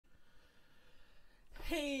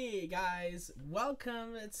Hey guys,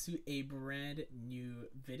 welcome to a brand new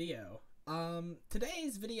video.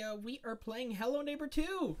 Today's video we are playing Hello Neighbor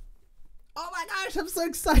 2. Oh my gosh, I'm so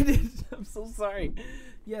excited. I'm so sorry.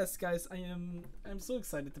 Yes, guys, I'm so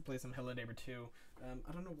excited to play some Hello Neighbor 2.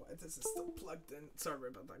 I don't know why this is still plugged in. Sorry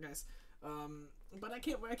about that, guys. But I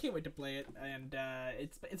can't wait to play it, and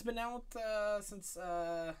it's been out since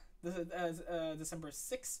December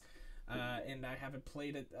 6th. And I haven't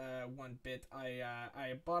played it one bit. I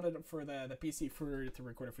bought it for the PC to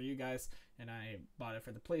record it for you guys, and I bought it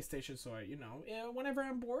for the PlayStation, so whenever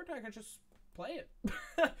I'm bored, I can just play it.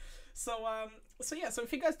 So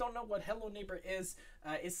if you guys don't know what Hello Neighbor is,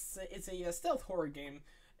 it's a stealth horror game,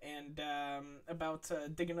 and about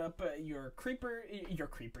digging up your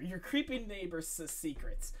creepy neighbor's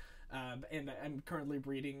secrets. And I'm currently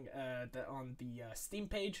reading on the Steam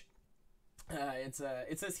page.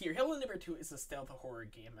 It says here, Hello Neighbor 2 is a stealth horror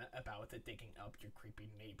game about digging up your creepy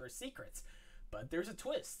neighbor's secrets. But there's a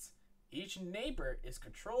twist. Each neighbor is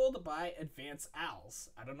controlled by advanced owls.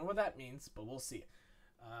 I don't know what that means, but we'll see.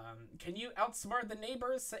 Can you outsmart the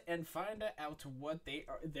neighbors and find out what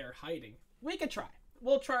they're hiding? We can try.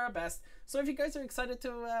 We'll try our best. So if you guys are excited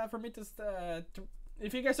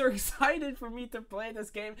if you guys are excited for me to play this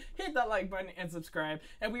game, hit that like button and subscribe.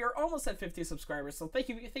 And we are almost at 50 subscribers, so thank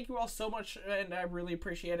you all so much, and I really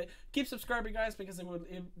appreciate it. Keep subscribing, guys, because it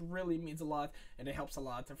really means a lot, and it helps a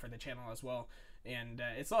lot for the channel as well. And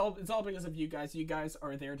it's all because of you guys. You guys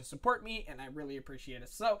are there to support me, and I really appreciate it.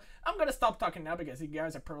 So I'm gonna stop talking now because you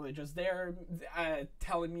guys are probably just there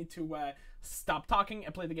telling me to stop talking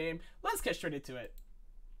and play the game. Let's get straight into it.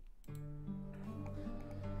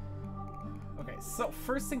 Okay, so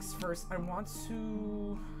first things first, I want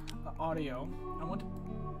to audio. I want to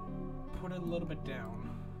put it a little bit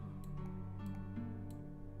down.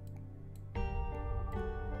 It's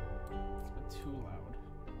a bit too loud.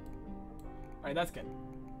 All right, that's good.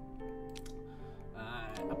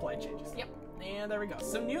 Apply changes. Yep, and there we go.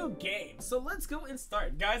 So new game. So let's go and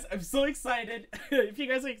start, guys. I'm so excited. If you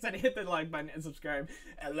guys are excited, hit the like button and subscribe,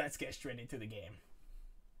 and let's get straight into the game.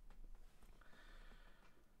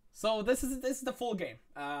 So this is the full game.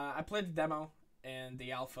 I played the demo and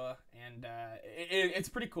the alpha, and it's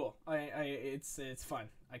pretty cool. It's fun.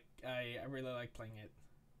 I really like playing it.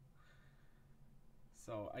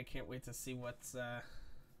 So I can't wait to see what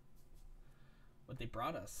they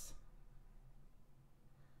brought us.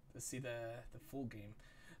 To see the full game.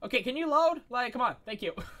 Okay, can you load? Like, come on, thank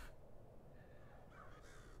you.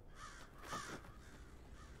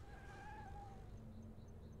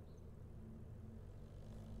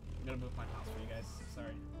 I'm gonna move my mouse for you guys.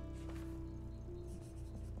 Sorry.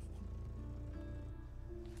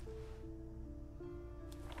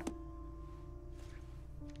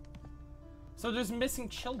 So there's missing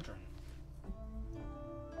children.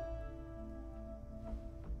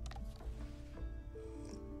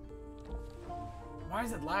 Why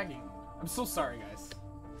is it lagging? I'm so sorry, guys.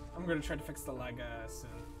 I'm gonna try to fix the lag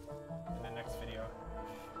soon in the next video.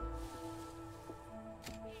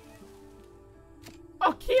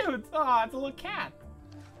 Oh, cute! Oh, it's a little cat.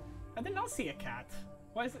 I did not see a cat.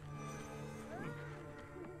 Why is it?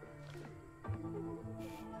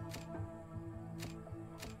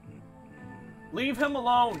 Leave him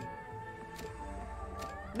alone!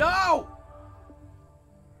 No!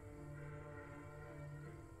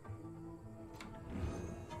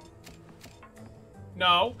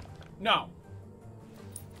 No. No.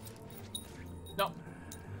 No.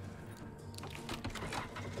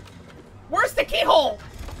 Where's the keyhole?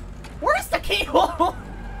 Where's the keyhole?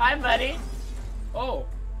 Hi, buddy. Oh.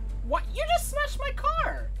 What? You just smashed my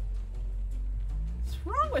car. What's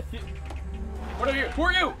wrong with you? What are you? Who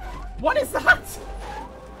are you? What is that?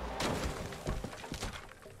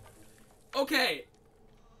 Okay.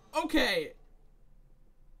 Okay.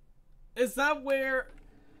 Is that where...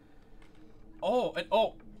 Oh, and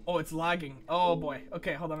oh, it's lagging. Oh boy.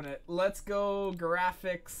 Okay, hold on a minute. Let's go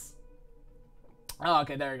graphics. Oh,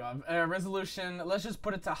 okay, there we go. Resolution, let's just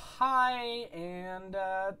put it to high, and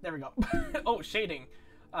there we go. Oh, shading.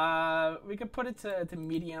 We could put it to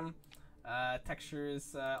medium.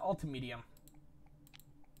 Textures, all to medium.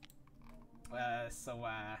 So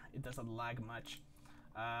it doesn't lag much.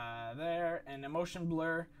 There, and motion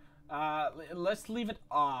blur. Let's leave it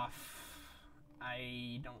off.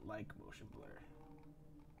 I don't like motion blur.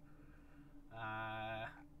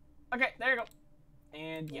 Okay, there you go.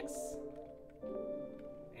 And yes.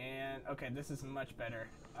 And okay, this is much better.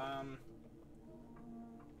 I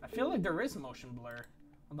feel like there is motion blur.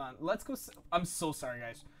 Hold on, let's go. I'm so sorry,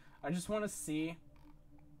 guys. I just want to see.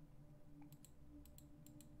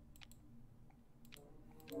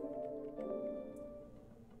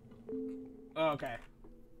 okay.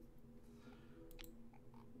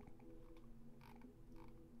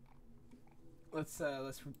 Let's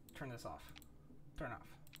turn this off. Turn off.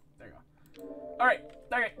 There you go. All right,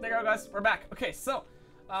 there you go, guys. We're back. Okay, so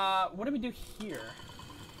what do we do here?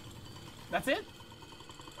 That's it.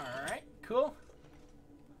 All right, cool.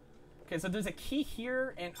 Okay, so there's a key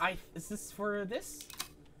here, and is this for this?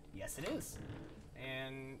 Yes, it is.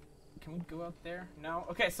 And can we go out there? No.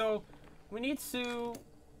 Okay, so we need to.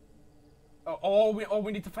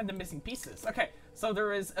 We need to find the missing pieces. Okay, so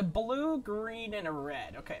there is a blue, green, and a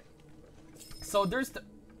red. Okay, so there's the.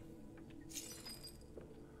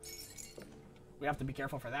 We have to be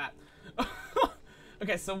careful for that.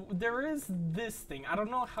 Okay, so there is this thing. I don't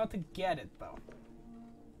know how to get it though.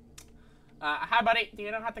 Hi, buddy. Do you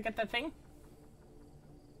know how to get that thing?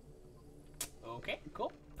 Okay,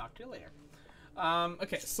 cool. Talk to you later.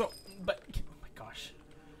 Okay, so, but, oh my gosh.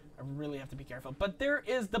 I really have to be careful. But there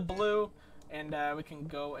is the blue, and we can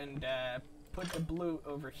go and put the blue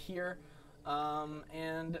over here.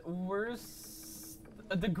 And where's,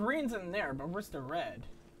 the green's in there, but where's the red?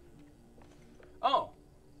 Oh.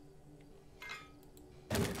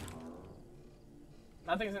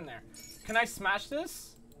 Nothing's in there. Can I smash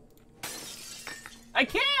this? I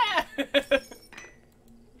can't!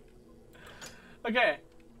 Okay.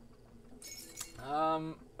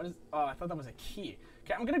 What is, oh, I thought that was a key.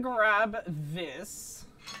 Okay, I'm gonna grab this.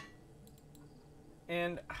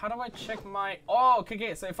 And how do I check my, oh,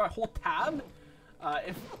 okay, so if I hold tab,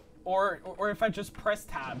 or if I just press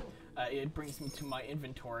tab, it brings me to my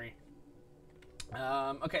inventory.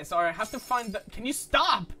 Okay, so I have to find the, can you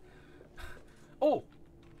stop? Oh,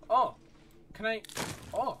 can I,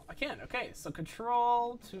 oh, I can, okay, so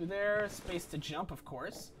control to there, space to jump, of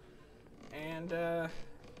course, and, let's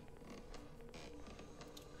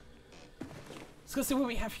go see what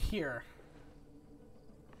we have here.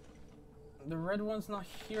 The red one's not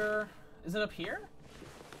here. Is it up here?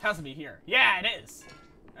 It has to be here. Yeah, it is.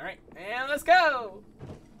 Alright, and let's go!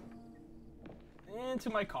 Into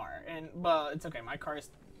my car. And, well, it's okay. My car is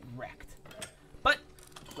wrecked. But,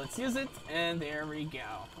 let's use it, and there we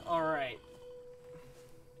go. Alright.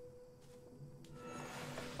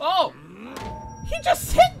 Oh! He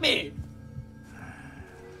just hit me!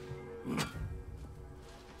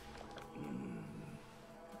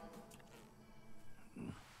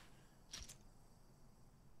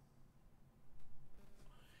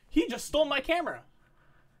 He just stole my camera.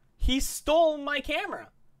 He stole my camera.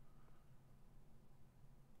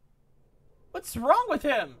 What's wrong with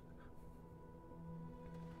him?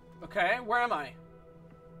 Okay, where am I?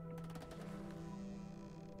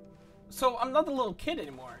 So I'm not a little kid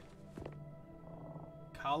anymore.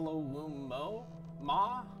 Kalawumo?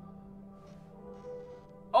 Ma?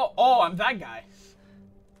 Oh, I'm that guy.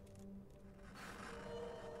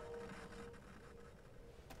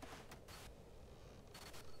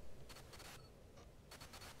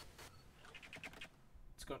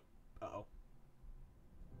 Uh-oh.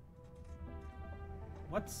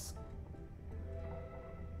 What's...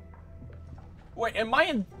 Wait, am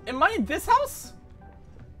I in this house?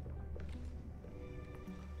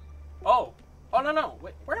 Oh. Oh, no.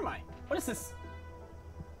 Wait, where am I? What is this?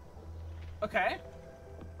 Okay.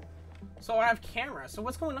 So I have camera. So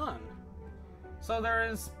what's going on? So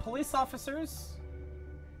there's police officers.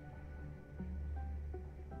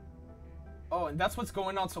 Oh, and that's what's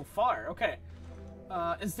going on so far. Okay.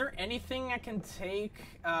 Is there anything I can take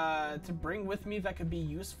to bring with me that could be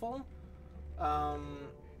useful?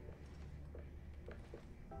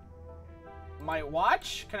 My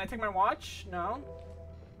watch? Can I take my watch? No.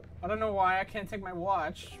 I don't know why I can't take my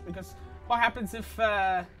watch, because what happens if,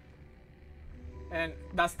 and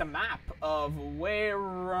that's the map of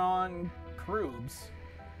Weyron Krubs.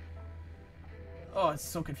 Oh, it's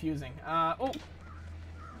so confusing. Oh.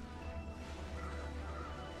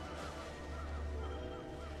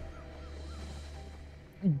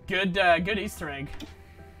 Good Easter egg.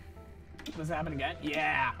 Does it happen again?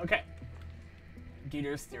 Yeah, okay. Good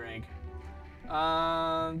Easter egg.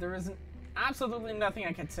 There isn't absolutely nothing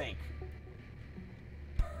I can take.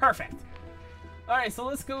 Perfect. Alright, so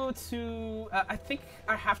let's go to, I think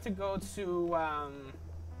I have to go to,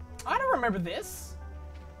 I don't remember this.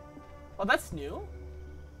 Oh, that's new.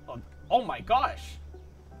 Oh my gosh.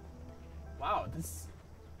 Wow,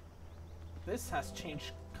 this has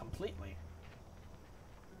changed completely.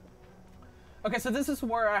 Okay, so this is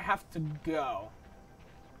where I have to go.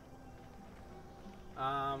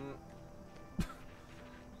 I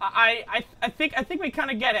think we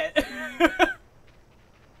kind of get it.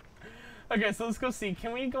 Okay, so let's go see.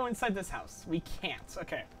 Can we go inside this house? We can't.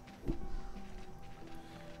 Okay.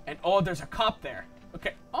 And oh, there's a cop there.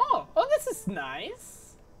 Okay. Oh, Oh, this is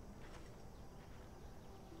nice.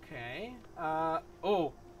 Okay.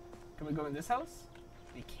 Oh. Can we go in this house?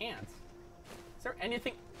 We can't. Is there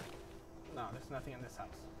anything? No, there's nothing in this house.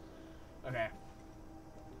 Okay.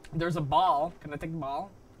 There's a ball. Can I take the ball?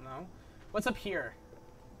 No. What's up here?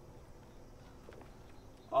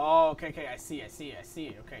 Oh, okay, okay. I see.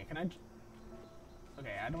 Okay, can I?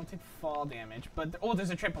 Okay, I don't take fall damage, but oh, there's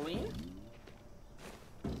a trampoline.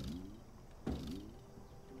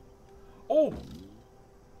 Oh,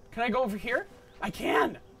 can I go over here? I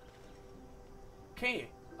can. Okay.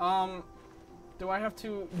 Do I have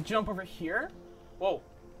to jump over here? Whoa.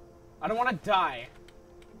 I don't want to die.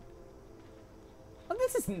 Oh,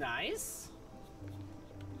 this is nice.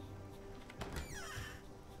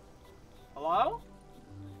 Hello?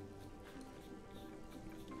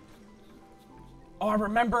 Oh, I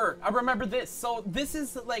remember this. So this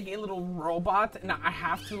is like a little robot, and I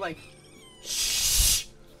have to like, shh.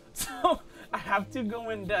 So I have to go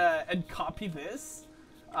and copy this.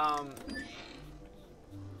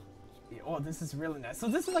 Oh, this is really nice. So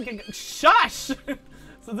this is like a shush.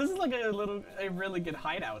 So this is like a really good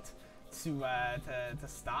hideout to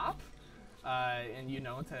stop, and you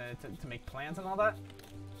know to make plans and all that.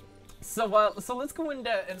 So so let's go and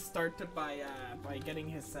start by getting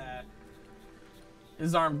his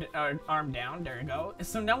arm down. There you go.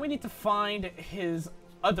 So now we need to find his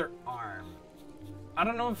other arm. I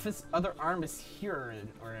don't know if his other arm is here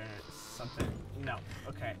or something. No.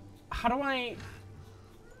 Okay. How do I?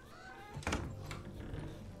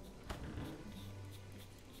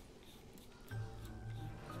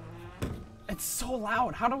 It's so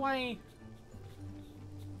loud. How do I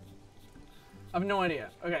have no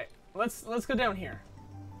idea. Okay, let's go down here.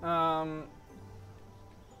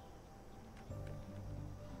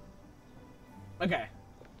 Okay.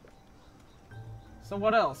 So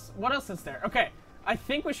what else? What else is there? Okay, I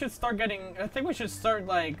think we should start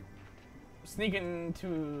like sneaking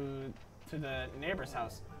to the neighbor's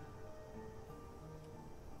house.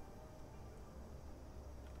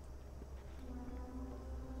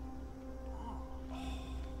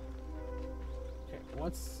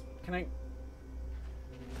 Can I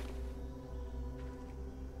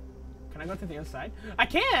go to the other side? I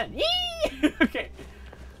can! Yee! Okay.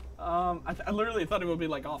 I literally thought it would be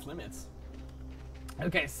like off limits.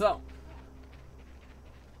 Okay, so.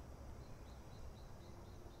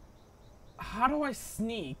 How do I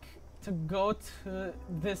sneak to go to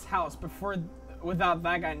this house without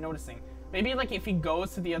that guy noticing? Maybe like if he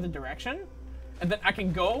goes to the other direction, and then I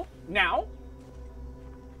can go now?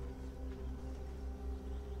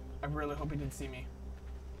 I really hope he didn't see me.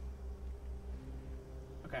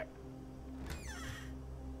 Okay.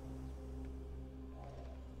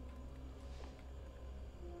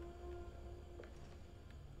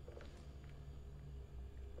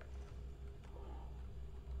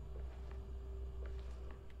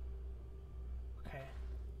 Okay.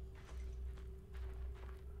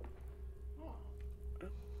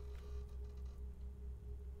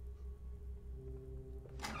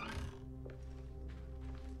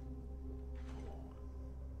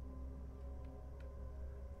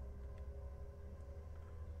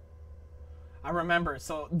 I remember.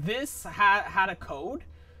 So this had a code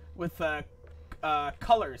with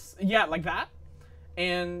colors. Yeah, like that.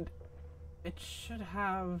 And it should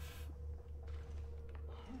have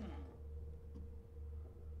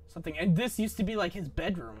something. And this used to be like his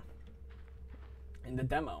bedroom in the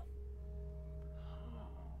demo.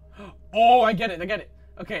 Oh, I get it.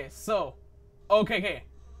 Okay, so. Okay.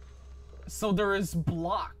 So there is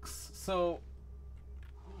blocks. So.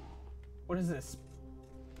 What is this?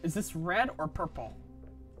 Is this red or purple?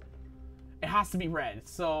 It has to be red.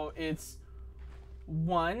 So it's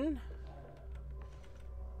 1.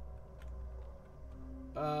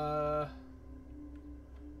 It's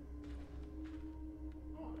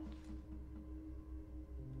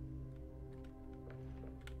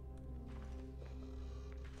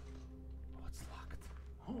locked.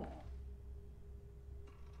 Oh.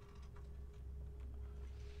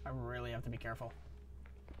 I really have to be careful.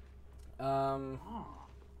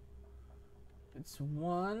 It's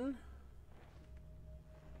 1.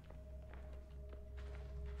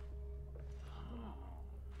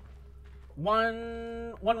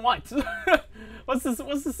 One what? What's this?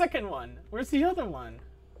 What's the second one? Where's the other one?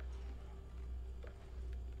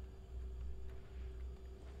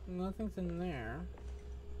 Nothing's in there.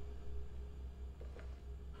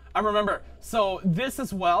 I remember. So this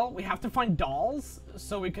as well, we have to find dolls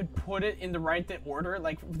so we could put it in the right order,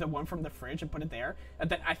 like the one from the fridge, and put it there. And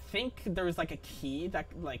then I think there's like a key that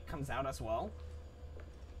like comes out as well.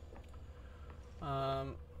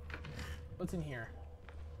 What's in here?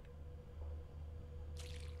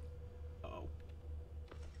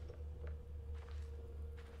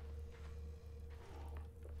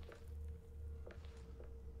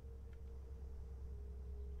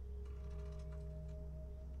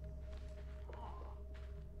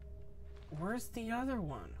 where's the other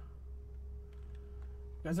one?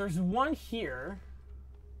 Because there's one here.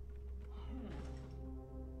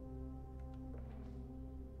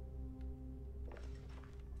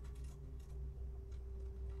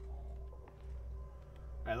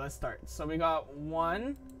 Alright, let's start. So we got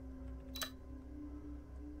one.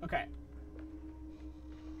 Okay.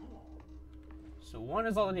 So one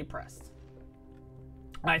is already pressed.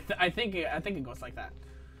 I think it goes like that.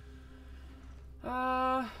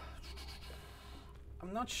 I'm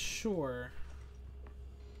not sure.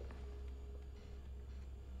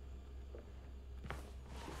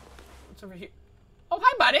 What's over here? Oh,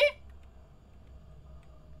 hi, buddy.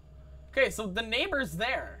 Okay, so the neighbor's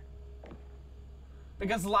there.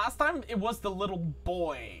 Because last time it was the little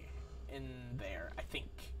boy in there, I think.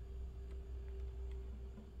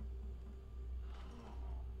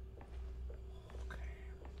 Okay.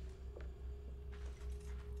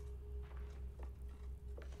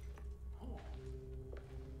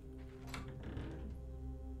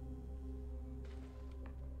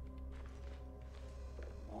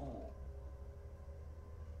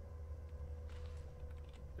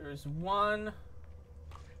 There's one.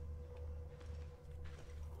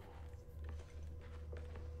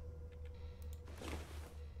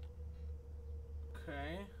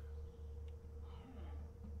 Okay.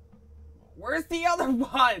 Where's the other one?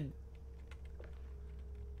 I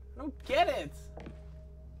don't get it.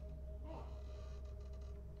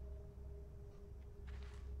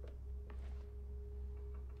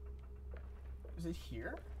 Is it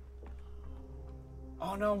here?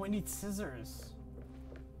 Oh no, we need scissors.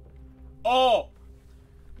 Oh!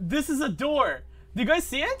 This is a door. Do you guys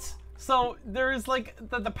see it? So there's like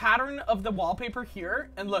the pattern of the wallpaper here,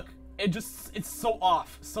 and look, it's so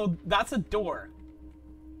off. So that's a door.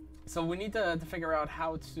 So we need to figure out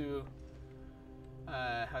how to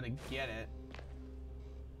get it.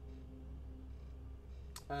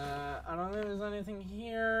 I don't know if there's anything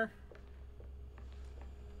here.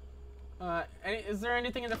 Is there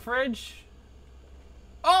anything in the fridge?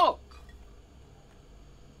 Oh!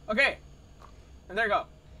 Okay. And there you go.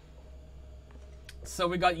 So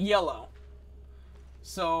we got yellow.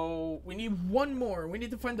 So we need one more. We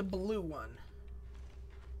need to find the blue one.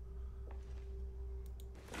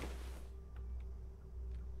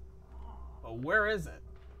 But where is it?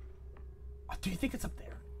 Oh, do you think it's up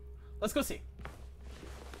there? Let's go see.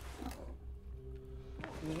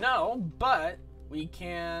 No, but we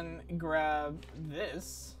can grab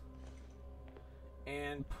this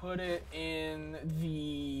and put it in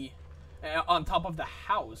the on top of the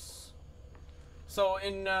house. So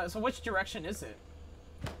so which direction is it?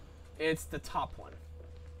 It's the top one.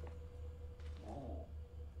 All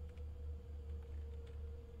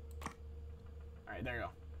right, there you go.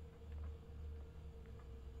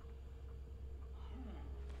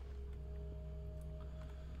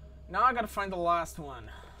 Now I gotta find the last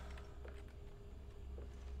one.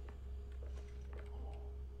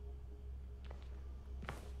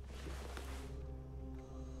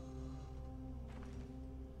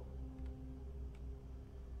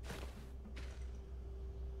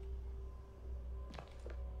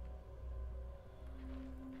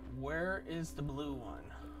 Where is the blue one?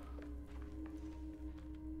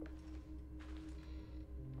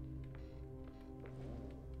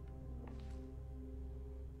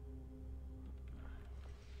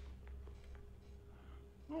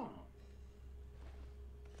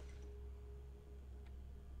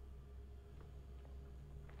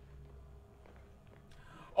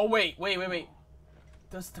 Oh, wait.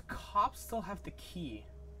 Does the cop still have the key?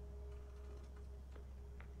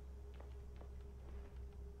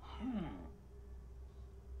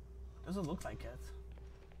 Doesn't look like it.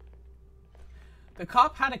 The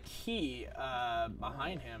cop had a key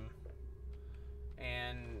behind him,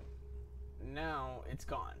 and now it's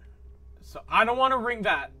gone. So I don't want to ring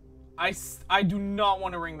that. I do not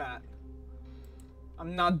want to ring that.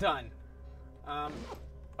 I'm not done.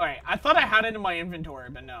 Alright, I thought I had it in my inventory,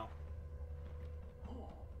 but no.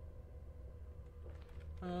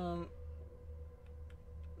 No.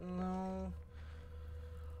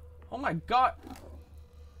 Oh my god.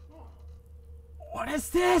 What is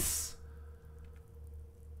this?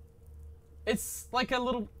 It's like a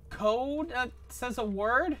little code that says a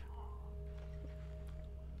word.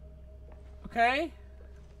 Okay.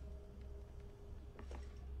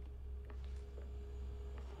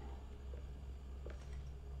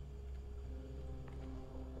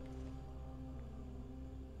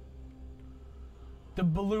 The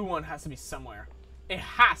blue one has to be somewhere. It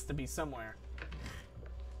has to be somewhere.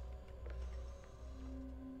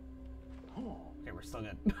 Okay, we're still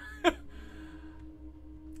good.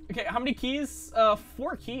 Okay, how many keys?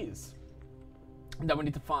 4 keys. that we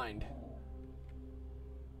need to find.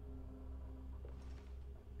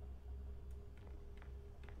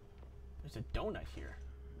 There's a donut here.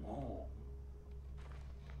 Oh.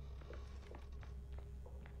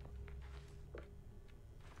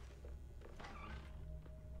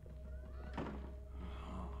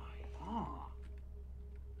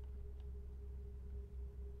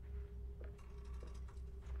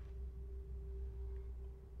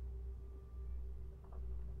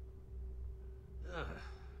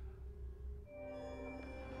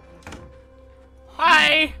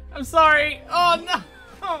 Hi! I'm sorry! Oh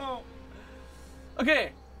no!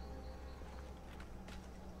 Okay.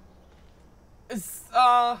 It's,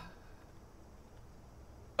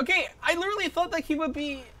 okay, I literally thought that he would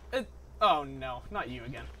be... oh no, not you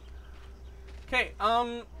again. Okay,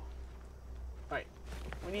 alright.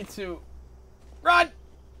 We need to... Run!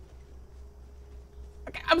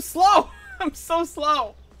 Okay, I'm slow! I'm so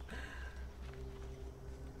slow!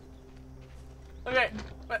 Okay,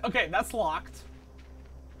 okay, that's locked.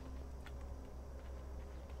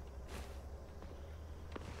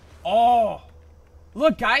 Oh!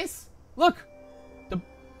 Look, guys! Look!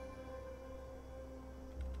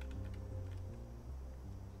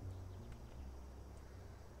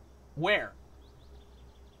 Where?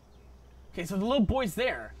 Okay, so the little boy's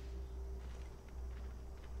there.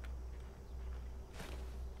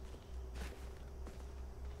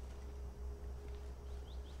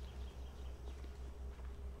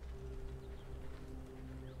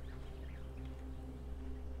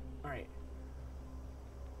 Alright.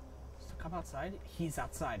 So come outside? He's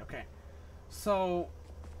outside, okay. So...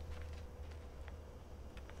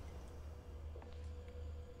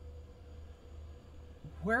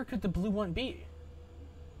 where could the blue one be?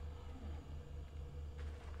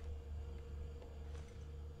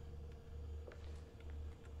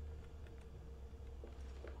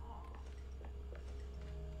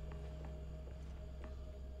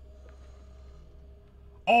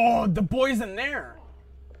 Oh, the boy's in there.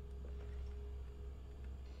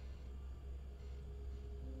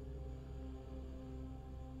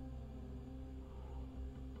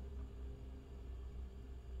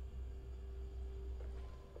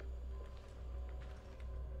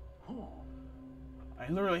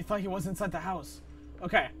 I literally thought he was inside the house.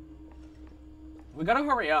 Okay. We gotta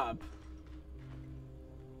hurry up.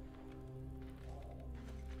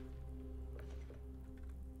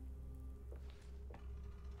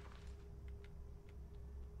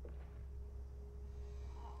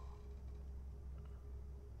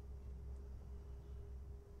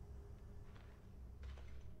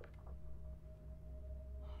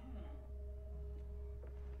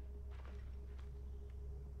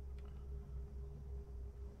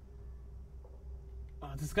 Oh,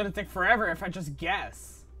 this is gonna take forever if I just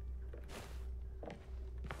guess.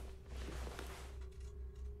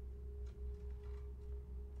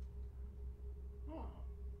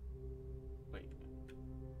 Wait.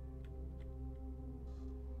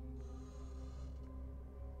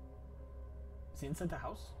 Is he inside the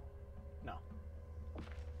house? No.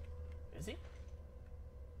 Is he?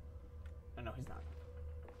 Oh, no, he's not.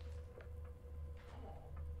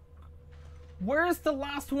 Where's the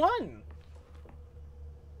last one?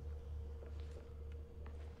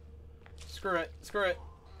 Screw it. Screw it.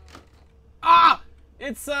 Ah!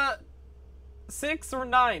 It's, 6 or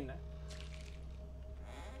 9.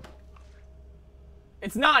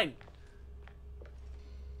 It's 9.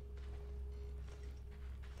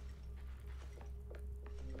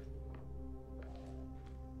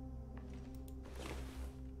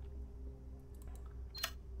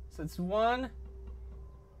 So it's 1,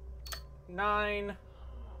 9,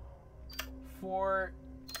 4,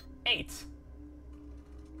 8.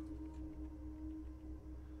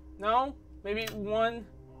 No? Maybe 1,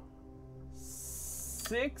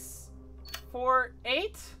 6, 4,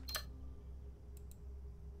 8?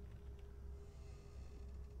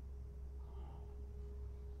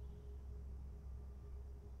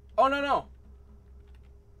 Oh, no, no.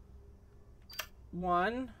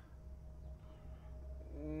 1,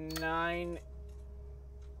 9,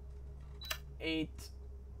 8,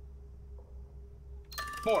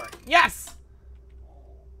 4. Yes!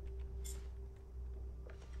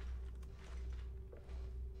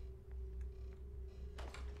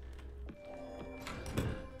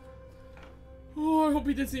 Oh, I hope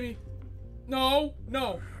he did see me. No,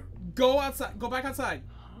 no. Go outside. Go back outside.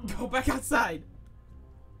 Go back outside.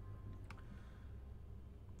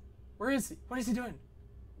 Where is he? What is he doing?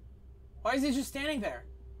 Why is he just standing there?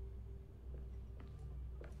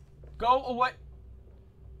 Go away.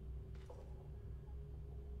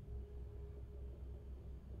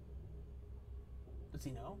 Does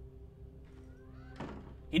he know?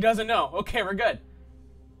 He doesn't know. Okay, we're good.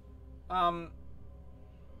 How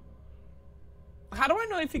do I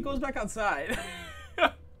know if he goes back outside?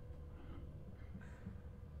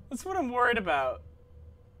 That's what I'm worried about.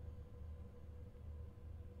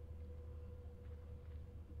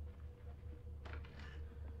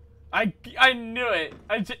 I knew it.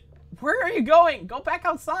 Where are you going? Go back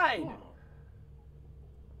outside.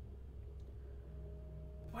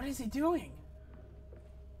 What is he doing?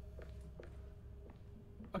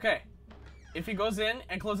 Okay. If he goes in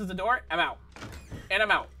and closes the door, I'm out. And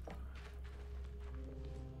I'm out.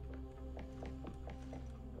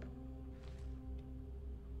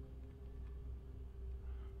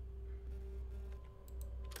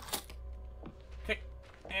 Okay.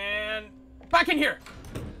 And back in here.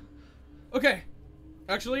 Okay.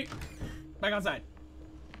 Actually, back outside.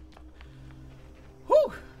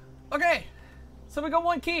 Whew. Okay. So we got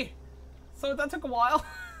one key. So that took a while.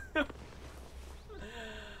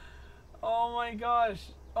 Oh my gosh.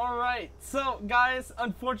 Alright. So guys,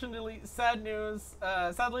 unfortunately, sad news.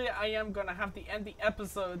 Sadly, I am gonna have to end the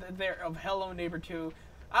episode there of Hello Neighbor 2.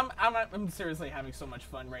 I'm seriously having so much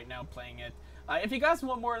fun right now playing it. If you guys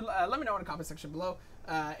want more, let me know in the comment section below.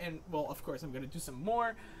 And well, of course, I'm gonna do some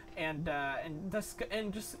more. And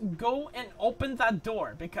just go and open that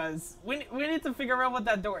door, because we need to figure out what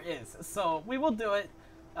that door is. So we will do it.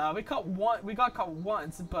 We got caught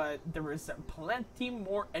once, but there is plenty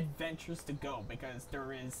more adventures to go, because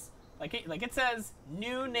there is, like it says,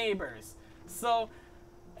 new neighbors. So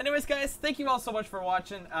anyways, guys, thank you all so much for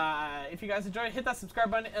watching. If you guys enjoyed, hit that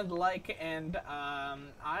subscribe button and like, and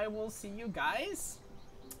I will see you guys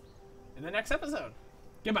in the next episode.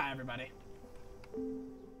 Goodbye, everybody.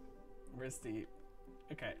 Where's the...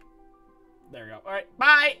 Okay. There we go. Alright,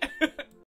 bye!